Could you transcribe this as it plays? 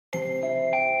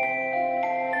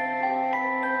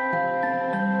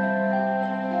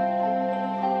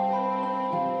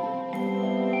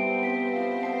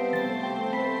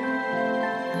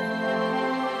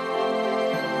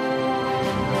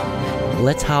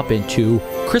let's hop into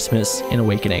Christmas in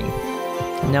Awakening.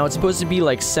 Now it's supposed to be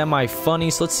like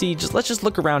semi-funny, so let's see, let's just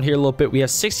look around here a little bit. We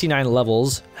have 69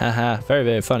 levels, haha, very,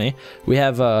 very funny. We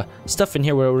have stuff in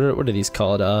here, what are these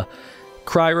called?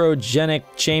 Cryogenic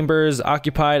chambers,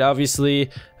 occupied, obviously,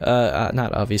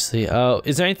 not obviously.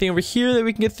 Is there anything over here that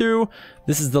we can get through?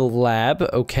 This is the lab,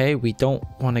 okay, we don't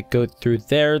want to go through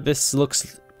there. This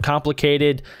looks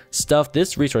complicated stuff.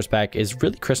 This resource pack is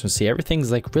really Christmassy.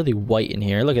 Everything's like really white in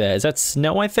here. Look at that. Is that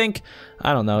snow, I think?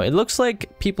 I don't know. It looks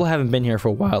like people haven't been here for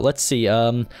a while. Let's see.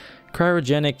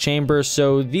 Cryogenic chamber.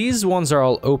 So these ones are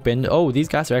all open. Oh, these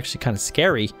guys are actually kind of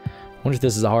scary. I wonder if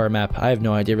this is a horror map. I have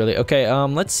no idea really. Okay,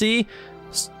 let's see.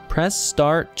 Press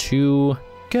start to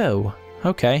go.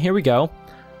 Okay, here we go.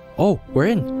 Oh, we're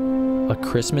in a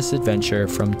Christmas adventure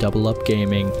from Double Up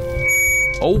Gaming.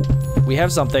 Oh, we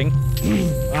have something.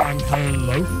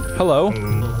 Hello. Hello.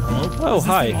 Oh, Is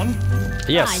hi.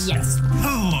 Yes. Yes.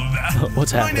 Hello there.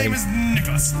 What's happening? My name is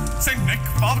Nicholas. Saint Nick,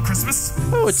 Father Christmas.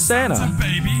 Oh, it's Santa.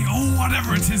 Baby, or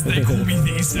whatever it is they call me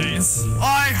these days.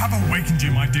 I have awakened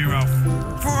you, my dear elf,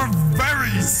 for a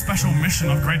very special mission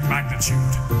of great magnitude.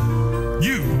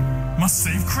 You must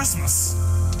save Christmas.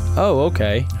 Oh,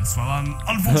 okay. Yes, well,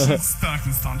 unfortunate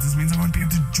circumstances means I won't be able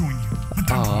to join you. But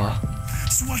don't worry.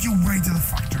 Just work your way to the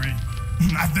factory.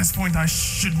 At this point, I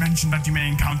should mention that you may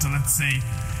encounter, let's say,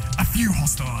 a few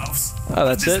hostile elves. Oh,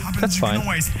 that's it? Happens, that's fine. You can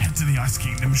always head to the Ice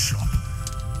Kingdom shop.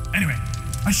 Anyway,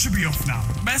 I should be off now.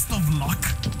 Best of luck.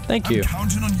 Thank you. I'm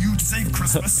counting on you to save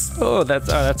Christmas. Oh,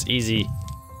 that's easy.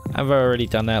 I've already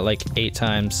done that like 8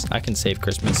 times. I can save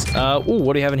Christmas. Ooh,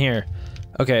 what do you have in here?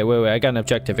 Okay, wait, I got an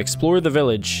objective. Explore the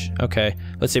village. Okay,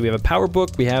 let's see. We have a power book.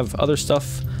 We have other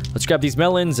stuff. Let's grab these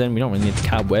melons, and we don't really need the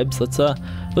cobwebs.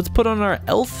 Let's put on our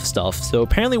elf stuff. So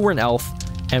apparently we're an elf,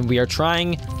 and we are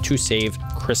trying to save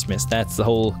Christmas. That's the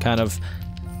whole kind of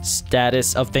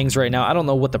status of things right now. I don't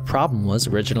know what the problem was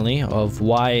originally of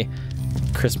why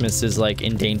Christmas is like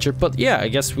in danger, but yeah, I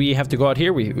guess we have to go out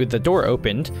here. With the door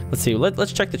opened. Let's see.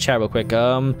 Let's check the chat real quick.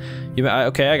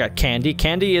 Okay, I got candy.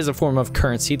 Candy is a form of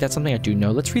currency. That's something I do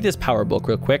know. Let's read this power book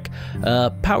real quick.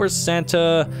 Power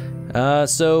Santa.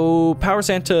 So Power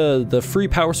Santa, the free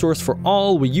power source for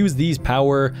all. We use these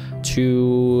power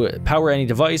to power any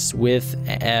device with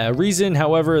reason.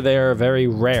 However, they are very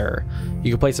rare.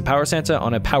 You can place a Power Santa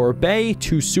on a power bay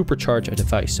to supercharge a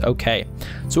device. Okay,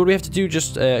 so what do we have to do?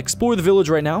 Just explore the village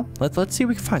right now. Let's see what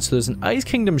we can find. So there's an Ice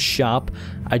Kingdom shop.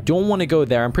 I don't want to go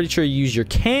there. I'm pretty sure you use your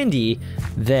candy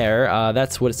there.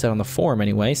 That's what it said on the forum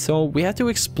anyway. So we have to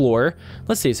explore.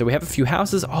 Let's see. So we have a few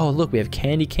houses. Oh, look, we have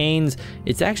candy canes.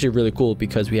 It's actually really cool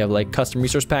because we have like custom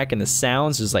resource pack, and the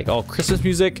sounds is like all Christmas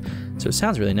music. So it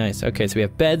sounds really nice. Okay, so we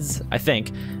have beds, I think.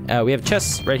 We have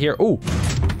chests right here. Oh,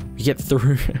 we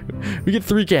get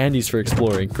 3 candies for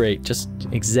exploring. Great, just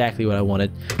exactly what I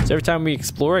wanted. So every time we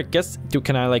explore, I guess,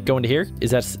 can I like go into here?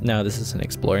 No, this isn't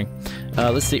exploring.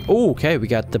 Let's see. Oh, okay, we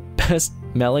got the best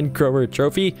melon grower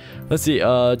trophy. Let's see.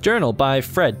 Journal by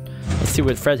Fred. Let's see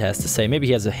what Fred has to say. Maybe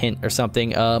he has a hint or something.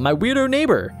 My weirdo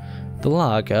neighbor. The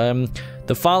log.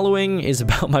 The following is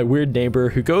about my weird neighbor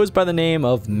who goes by the name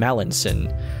of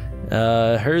Mallinson.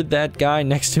 Heard that guy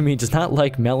next to me does not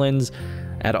like melons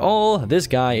at all. This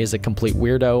guy is a complete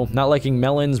weirdo. Not liking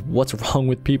melons. What's wrong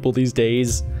with people these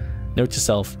days? Note to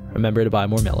self, remember to buy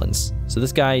more melons. So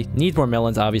this guy needs more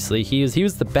melons, obviously. He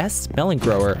was the best melon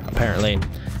grower, apparently.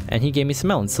 And he gave me some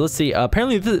melons. So let's see.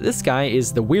 Apparently this guy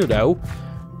is the weirdo.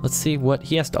 Let's see what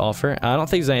he has to offer. I don't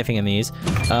think there's anything in these.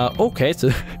 Okay,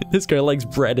 so this guy likes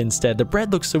bread instead. The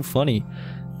bread looks so funny.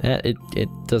 It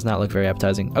does not look very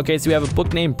appetizing. Okay, so we have a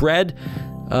book named Bread.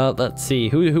 Let's see.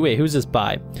 Who's this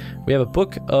by? We have a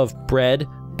book of bread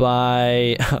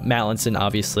by Mallinson,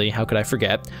 obviously. How could I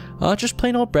forget? Just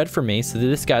plain old bread for me. So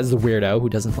this guy's the weirdo who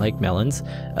doesn't like melons.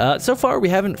 So far, we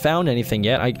haven't found anything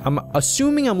yet. I'm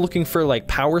assuming I'm looking for like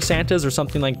Power Santas or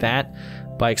something like that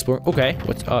by exploring. Okay,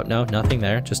 oh, no, nothing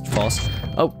there. Just false.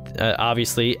 Oh,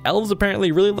 obviously, elves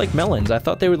apparently really like melons. I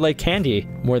thought they would like candy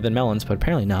more than melons, but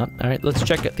apparently not. All right, let's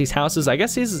check out these houses. I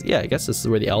guess this is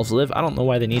where the elves live. I don't know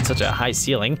why they need such a high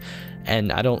ceiling,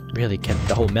 and I don't really get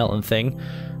the whole melon thing.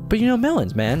 But you know,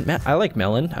 melons, man. I like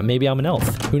melon. Maybe I'm an elf.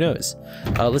 Who knows?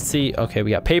 Let's see. Okay, we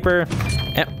got paper.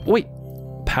 And wait,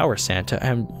 Power Santa.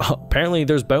 And apparently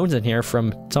there's bones in here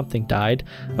from something died.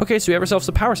 Okay, so we have ourselves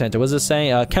a Power Santa. What does this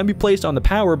say? Can be placed on the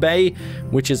power bay,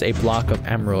 which is a block of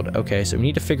emerald. Okay, so we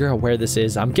need to figure out where this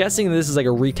is. I'm guessing this is like a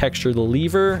retextured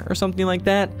lever or something like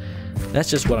that. That's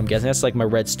just what I'm guessing. That's like my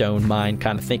redstone mind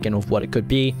kind of thinking of what it could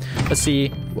be. Let's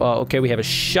see. Okay, we have a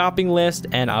shopping list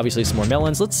and obviously some more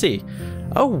melons. Let's see.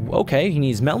 Oh, okay. He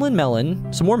needs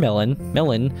melon, some more melon,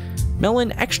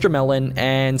 extra melon,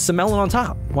 and some melon on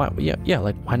top. Why? Yeah,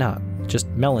 like, why not? Just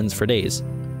melons for days.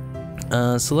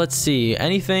 So let's see.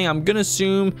 Anything? I'm gonna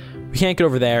assume we can't get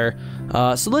over there.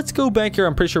 So let's go back here.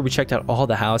 I'm pretty sure we checked out all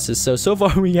the houses. So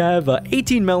far we have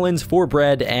 18 melons, 4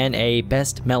 bread, and a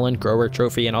best melon grower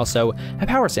trophy, and also a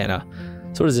power Santa.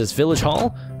 So what is this? Village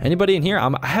hall? Anybody in here?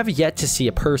 I have yet to see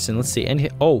a person. Let's see. And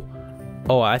oh,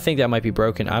 I think that might be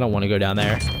broken. I don't want to go down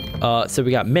there. So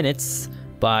we got minutes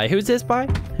by who's this by?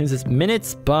 Who's this?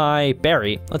 Minutes by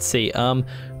Barry. Let's see.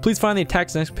 Please find the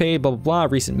attacks next page. Blah blah blah.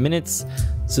 Recent minutes.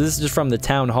 So this is just from the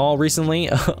town hall recently.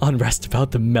 Unrest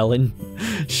about the melon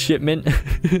shipment.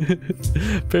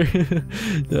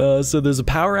 So there's a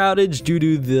power outage due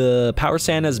to the power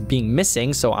Santas being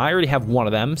missing. So I already have one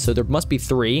of them. So there must be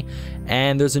 3.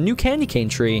 And there's a new candy cane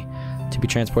tree to be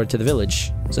transported to the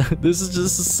village. So this is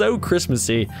just so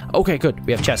Christmassy. Okay, good.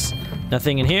 We have chests.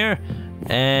 Nothing in here.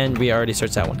 And we already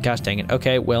searched that one. Gosh dang it.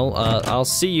 Okay, well, I'll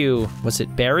see you. Was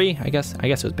it Barry? I guess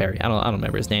it was Barry. I don't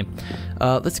remember his name.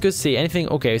 Let's go see anything.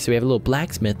 Okay, so we have a little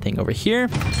blacksmith thing over here.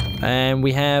 And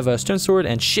we have a stone sword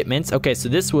and shipments. Okay, so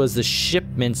this was the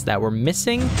shipments that were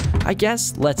missing, I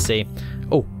guess. Let's see.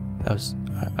 Oh, that was,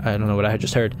 I don't know what I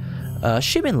just heard.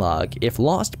 Shipment log. If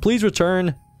lost, please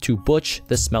return to Butch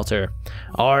the smelter.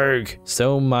 Arg.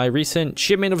 So my recent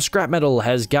shipment of scrap metal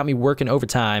has got me working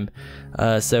overtime.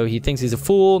 So he thinks he's a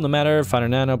fool, no matter, finer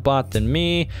nanobot than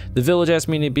me. The village asked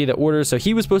me to be the order, so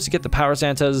he was supposed to get the power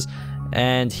Santas,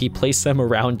 and he placed them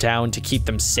around town to keep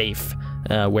them safe.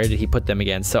 Where did he put them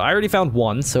again? So I already found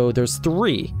 1, so there's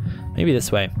 3. Maybe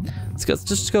this way. Let's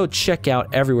just go check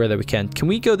out everywhere that we can. Can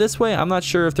we go this way? I'm not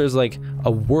sure if there's like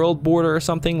a world border or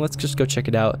something. Let's just go check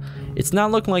it out. It's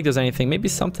not looking like there's anything. Maybe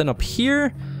something up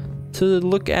here to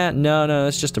look at. No,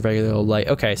 it's just a regular old light.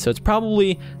 Okay, so it's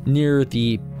probably near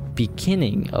the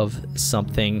beginning of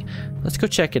something. Let's go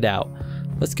check it out.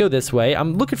 Let's go this way.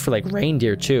 I'm looking for like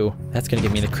reindeer too. That's gonna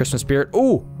give me the Christmas spirit.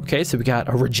 Oh, okay, so we got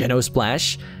a Regeno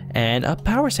splash and a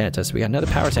power Santa. So we got another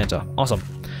power Santa. Awesome.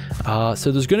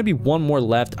 So there's gonna be 1 more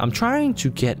left. I'm trying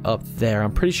to get up there.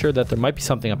 I'm pretty sure that there might be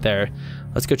something up there.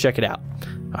 Let's go check it out.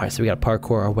 All right, so we got to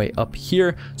parkour our way up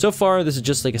here. So far, this is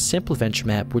just like a simple adventure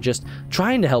map. We're just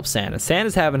trying to help Santa.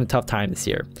 Santa's having a tough time this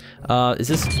year. Is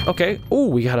this okay? Oh,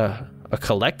 we got a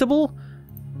collectible.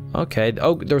 Okay.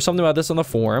 Oh, there was something about this on the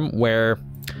forum where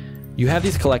you have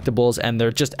these collectibles and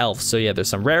they're just elves. So yeah, there's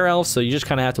some rare elves, so you just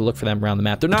kind of have to look for them around the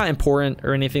map. They're not important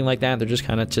or anything like that. They're just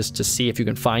kind of just to see if you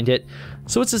can find it.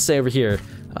 So what's this say over here?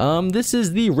 This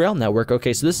is the rail network.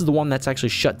 Okay, so this is the one that's actually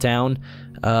shut down.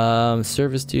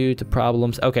 Service due to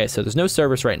problems. Okay, so there's no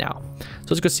service right now. So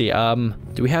let's go see.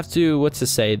 Do we have to, what's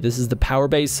this say? This is the power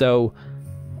base. So,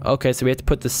 okay, so we have to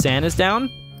put the Santas down.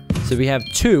 So we have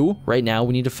 2 right now.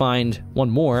 We need to find 1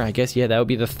 more. I guess, yeah, that would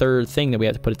be the 3rd thing that we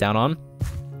have to put it down on.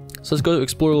 So let's go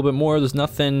explore a little bit more. There's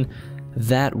nothing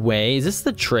that way. Is this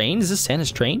the train? Is this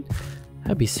Santa's train?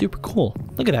 That'd be super cool.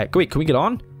 Look at that. Wait, can we get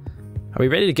on? Are we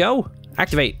ready to go?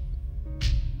 Activate.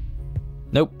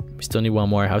 Nope. We still need 1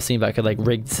 more. I was seeing if I could like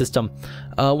rig the system.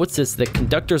 What's this? The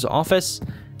conductor's office?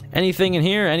 Anything in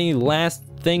here? Any last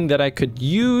thing that I could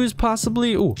use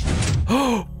possibly? Ooh.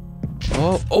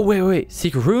 Oh, wait.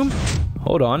 Secret room?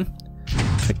 Hold on.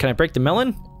 Can I break the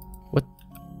melon? What?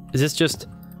 Is this just...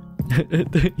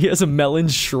 He has a melon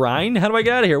shrine? How do I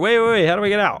get out of here? Wait. How do I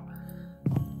get out?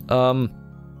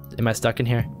 Am I stuck in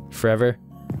here forever?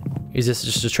 Is this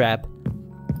just a trap?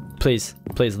 Please,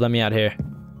 let me out here.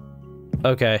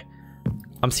 Okay.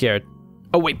 I'm scared.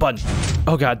 Oh, wait, button.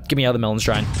 Oh, God. Get me out of the melon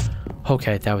shrine.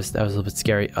 Okay, that was a little bit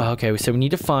scary. Okay, so we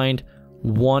need to find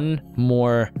 1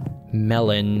 more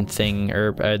melon thing,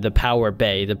 or the power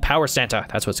bay. The power Santa.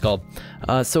 That's what it's called.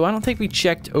 So I don't think we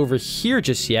checked over here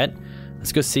just yet.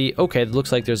 Let's go see. Okay, it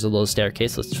looks like there's a little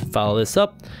staircase. Let's follow this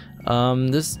up.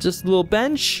 This just a little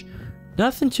bench.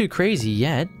 Nothing too crazy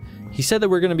yet. He said that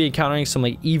we're going to be encountering some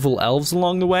like evil elves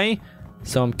along the way.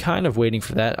 So I'm kind of waiting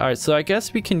for that. All right, so I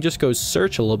guess we can just go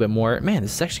search a little bit more. Man,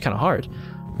 this is actually kind of hard.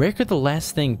 Where could the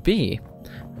last thing be?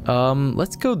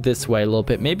 Let's go this way a little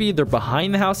bit. Maybe they're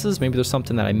behind the houses. Maybe there's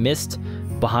something that I missed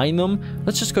behind them.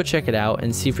 Let's just go check it out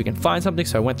and see if we can find something.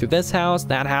 So I went through this house,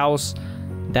 that house,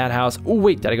 that house. Oh,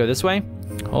 wait, did I go this way?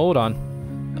 Hold on.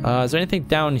 Is there anything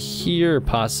down here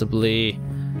possibly?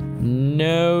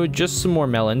 No, just some more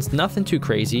melons. Nothing too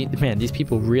crazy. Man, these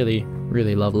people really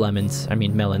love lemons. I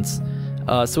mean, melons.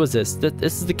 So what's this?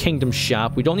 This is the kingdom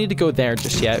shop. We don't need to go there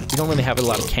just yet. We don't really have a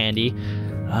lot of candy.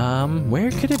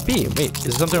 Where could it be? Wait, is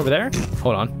there something over there?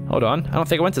 Hold on. I don't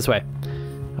think I went this way.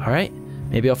 All right.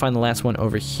 Maybe I'll find the last one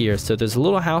over here. So there's a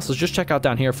little house. Let's just check out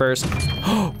down here first.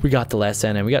 we got the last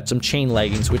Santa. And we got some chain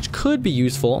leggings, which could be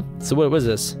useful. So what was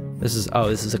this? This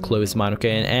is a closed mine.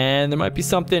 Okay, and there might be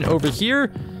something over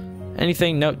here.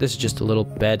 Anything? Nope, this is just a little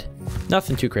bed.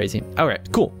 Nothing too crazy. All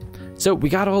right, cool. So we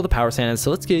got all the power Santas.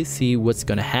 So let's go see what's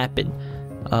gonna happen.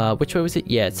 Which way was it?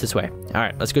 Yeah, it's this way. All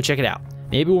right, let's go check it out.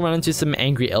 Maybe we'll run into some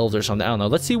angry elves or something. I don't know.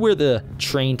 Let's see where the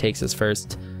train takes us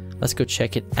first. Let's go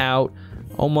check it out.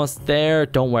 Almost there.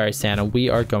 Don't worry, Santa. We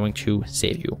are going to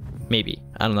save you. Maybe.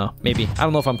 I don't know. Maybe. I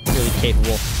don't know if I'm really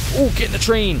capable. Oh, get in the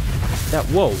train.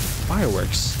 Whoa,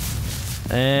 fireworks.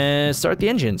 And start the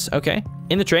engines. Okay.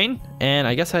 In the train. And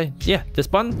I guess yeah, this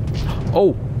button.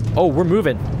 Oh, we're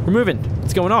moving. We're moving.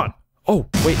 What's going on? Oh,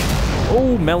 wait.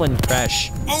 Oh, melon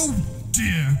crash. Oh,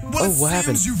 dear. Well, what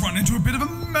happened? You've run into a bit of a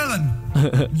melon.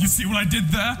 You see what I did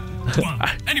there? Well,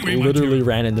 anyway, literally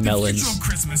ran into the melons. future of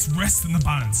Christmas rests in the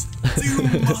balance, so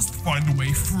you must find a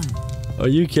way through. Are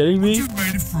you kidding me? Once you've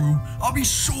made it through, I'll be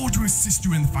sure to assist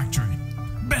you in the factory.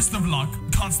 Best of luck.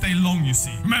 Can't stay long, you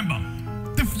see. Remember,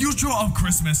 the future of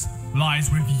Christmas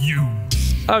lies with you.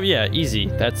 Oh yeah, easy.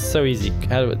 That's so easy.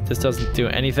 This doesn't do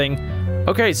anything.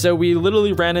 Okay, so we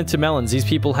literally ran into melons. These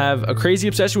people have a crazy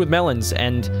obsession with melons,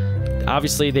 and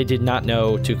obviously they did not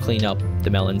know to clean up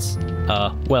the melons.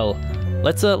 Well,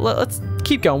 let's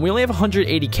keep going. We only have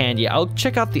 180 candy. I'll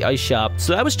check out the ice shop.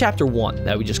 So that was chapter 1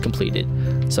 that we just completed.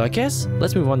 So I guess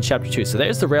let's move on to chapter 2. So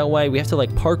there's the railway. We have to like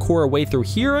parkour our way through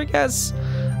here, I guess.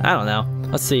 I don't know.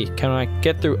 Let's see. Can I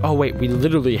get through? Oh wait, we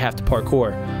literally have to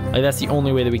parkour. Like that's the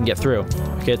only way that we can get through.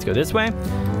 Okay, let's go this way.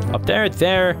 Up there,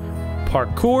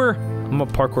 parkour. I'm a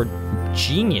parkour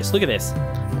genius. Look at this.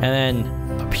 And then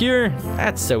up here,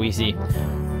 that's so easy.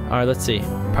 All right, let's see.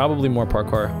 Probably more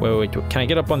parkour. Wait. Can I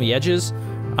get up on the edges?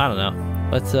 I don't know.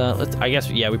 Let's. I guess.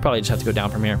 Yeah, we probably just have to go down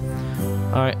from here.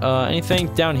 All right.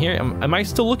 Anything down here? Am I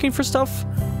still looking for stuff?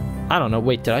 I don't know.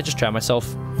 Wait, did I just trap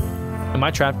myself? Am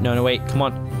I trapped? No. Wait. Come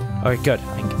on. All right, good.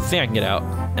 I think I can get out.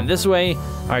 And this way.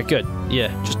 All right, good. Yeah,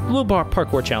 just a little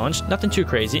parkour challenge. Nothing too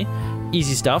crazy.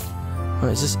 Easy stuff. Oh,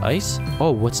 is this ice?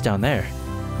 Oh, what's down there?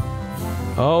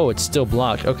 Oh, it's still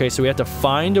blocked. Okay, so we have to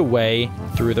find a way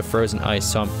through the frozen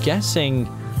ice. So I'm guessing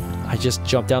I just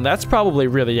jumped down. That's probably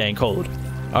really dang cold.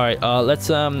 All right, let's,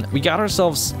 we got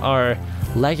ourselves our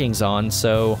leggings on.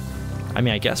 So, I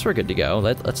mean, I guess we're good to go.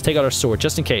 Let's take out our sword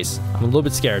just in case. I'm a little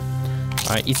bit scared.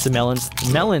 All right, eat some melons.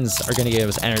 Melons are going to give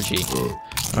us energy.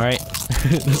 All right,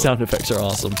 the sound effects are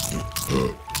awesome.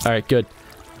 All right, good.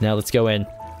 Now let's go in.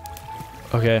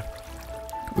 Okay.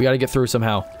 We gotta get through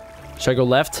somehow. Should I go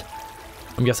left?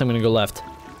 I'm guessing I'm gonna go left.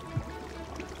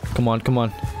 Come on.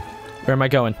 Where am I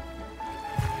going?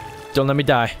 Don't let me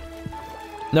die.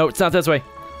 No, it's not this way.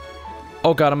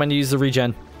 Oh god, I'm gonna use the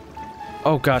regen.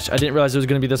 Oh gosh, I didn't realize it was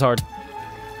gonna be this hard.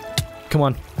 Come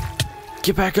on.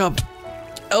 Get back up.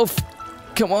 Elf.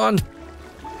 Come on.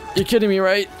 You're kidding me,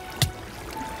 right?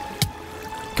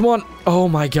 Come on. Oh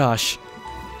my gosh.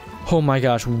 Oh my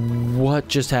gosh, what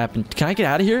just happened? Can I get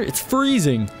out of here? It's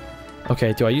freezing.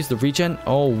 Okay, do I use the regen?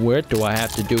 Oh, what do I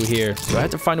have to do here? Do I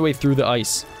have to find a way through the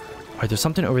ice? All right, there's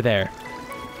something over there.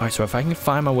 All right, so if I can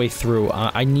find my way through,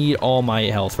 I need all my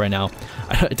health right now.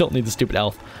 I don't need the stupid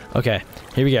health. Okay,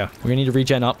 here we go. We're gonna need to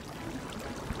regen up.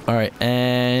 All right,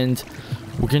 and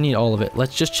we're gonna need all of it.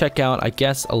 Let's just check out, I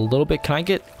guess, a little bit. Can I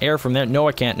get air from there? No,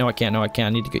 I can't. I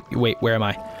need to get, wait, where am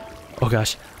I? Oh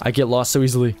gosh, I get lost so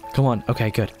easily. Come on.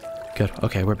 Okay, good.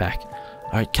 Okay, we're back.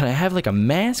 All right, can I have like a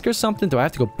mask or something? Do I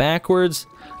have to go backwards?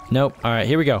 Nope. All right,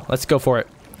 here we go. Let's go for it.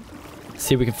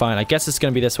 See what we can find. I guess it's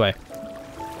gonna be this way.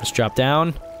 Let's drop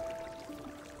down.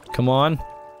 Come on.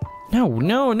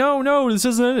 No. This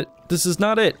isn't it. This is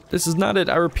not it.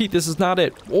 I repeat, this is not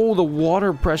it. Oh, the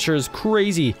water pressure is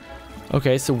crazy.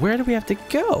 Okay, so where do we have to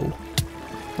go?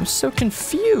 I'm so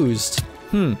confused.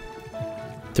 Was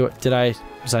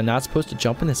I not supposed to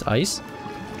jump in this ice?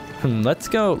 Let's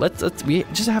go. We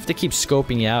just have to keep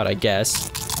scoping out, I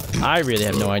guess. I really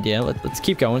have no idea. Let's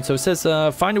keep going. So it says,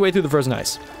 find a way through the frozen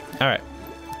ice. All right,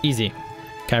 easy.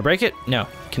 Can I break it? No,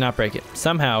 cannot break it.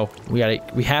 Somehow we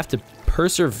have to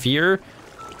persevere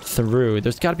through.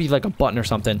 There's got to be like a button or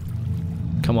something.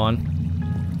 Come on.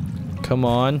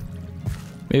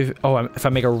 Maybe, if I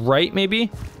make a right, maybe.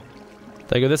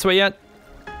 Did I go this way yet?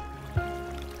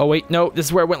 Oh wait, no. This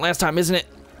is where I went last time, isn't it?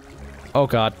 Oh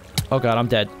god. I'm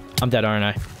dead. I'm dead, aren't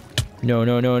I? No.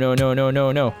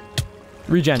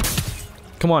 Regen.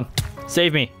 Come on.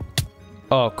 Save me.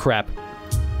 Oh, crap.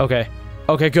 Okay,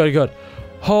 good.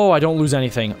 Oh, I don't lose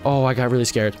anything. Oh, I got really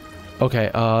scared. Okay,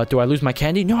 do I lose my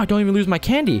candy? No, I don't even lose my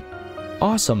candy.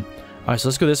 Awesome. All right, so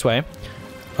let's go this way.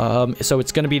 So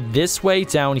it's going to be this way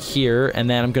down here, and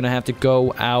then I'm going to have to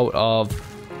go out of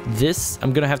this.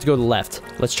 I'm going to have to go to the left.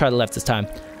 Let's try the left this time.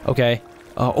 Okay.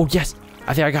 Oh, yes.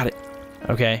 I think I got it.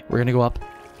 Okay, we're gonna go up.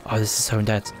 Oh, this is so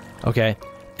intense. Okay.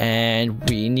 And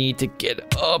we need to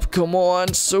get up. Come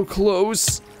on. So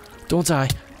close. Don't die.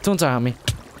 Don't die on me.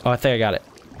 Oh, I think I got it.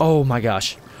 Oh, my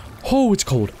gosh. Oh, it's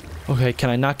cold. Okay, can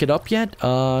I not get up yet?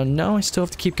 No, I still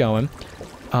have to keep going.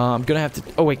 I'm gonna have to...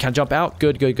 Oh, wait, can I jump out?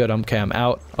 Good, good, good. Okay, I'm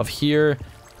out of here.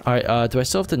 All right, do I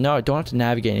still have to... No, I don't have to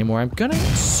navigate anymore. I'm gonna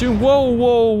assume... Whoa,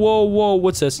 whoa, whoa, whoa.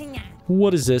 What's this?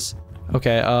 What is this?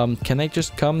 Okay, can they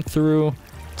just come through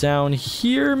down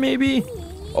here, maybe?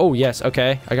 Oh, yes,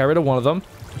 okay. I got rid of one of them.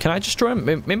 Can I destroy him?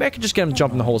 Maybe I can just get him to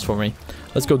jump in the holes for me.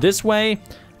 Let's go this way,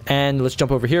 and let's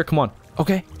jump over here. Come on.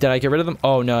 Okay, did I get rid of them?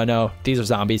 Oh, no, no. These are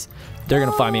zombies. They're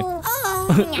gonna find me.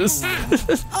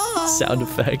 Sound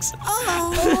effects.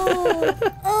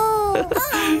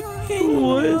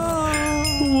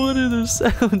 What are those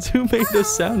sounds? Who made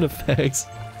those sound effects?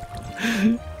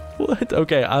 What?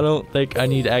 Okay, I don't think I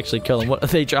need to actually kill them. What?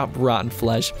 They drop rotten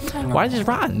flesh. Why is it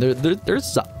rotten?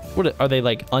 There's what are they,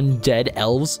 like undead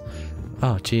elves?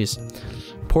 Oh, jeez.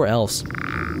 Poor elves.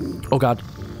 Oh god.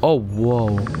 Oh,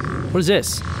 whoa. What is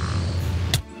this?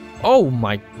 Oh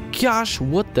my gosh,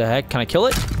 what the heck? Can I kill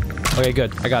it? Okay,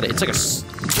 good. I got it. It's like a...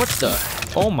 What the...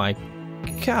 Oh my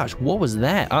gosh, what was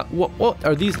that? What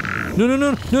are these? No, no,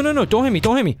 no, no, no, no. Don't hit me.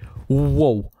 Don't hit me.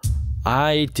 Whoa.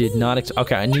 I did not...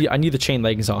 Okay, I need the chain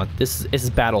leggings on. This is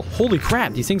battle. Holy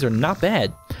crap, these things are not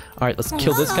bad. All right, let's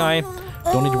kill this guy.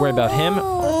 Don't need to worry about him.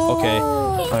 Okay.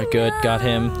 All right, good. Got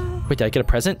him. Wait, did I get a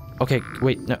present? Okay,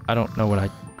 wait. No, I don't know what I...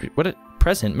 What a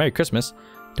present? Merry Christmas.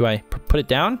 Do I put it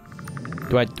down?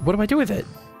 What do I do with it?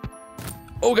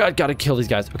 Oh god, gotta kill these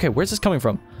guys. Okay, where's this coming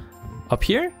from? Up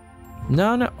here?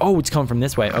 No, no. Oh, it's coming from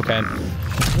this way. Okay.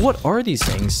 What are these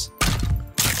things?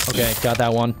 Okay, got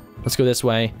that one. Let's go this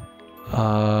way.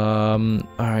 All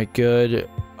right, good.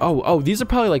 Oh, these are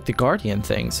probably like the guardian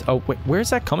things. Oh, wait, where's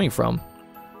that coming from?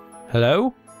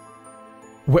 Hello?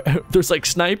 There's like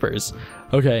snipers.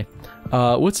 Okay.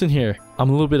 What's in here? I'm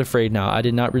a little bit afraid now. I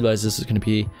did not realize this is gonna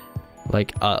be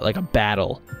like a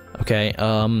battle. Okay.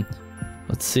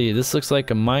 Let's see. This looks like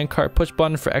a minecart. Push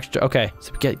button for extra. Okay.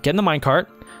 So get in the minecart.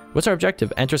 What's our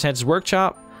objective? Enter Santa's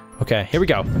workshop. Okay. Here we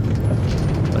go.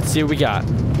 Let's see what we got.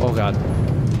 Oh god.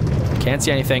 Can't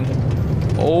see anything.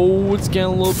 Oh, it's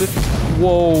getting a little bit...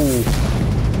 Whoa.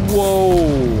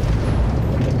 Whoa.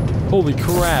 Holy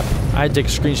crap. I had to take a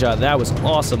screenshot. That was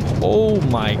awesome. Oh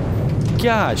my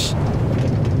gosh.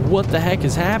 What the heck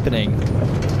is happening?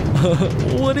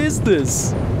 What is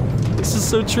this? This is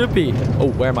so trippy. Oh,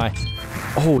 where am I?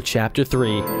 Oh, chapter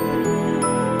 3.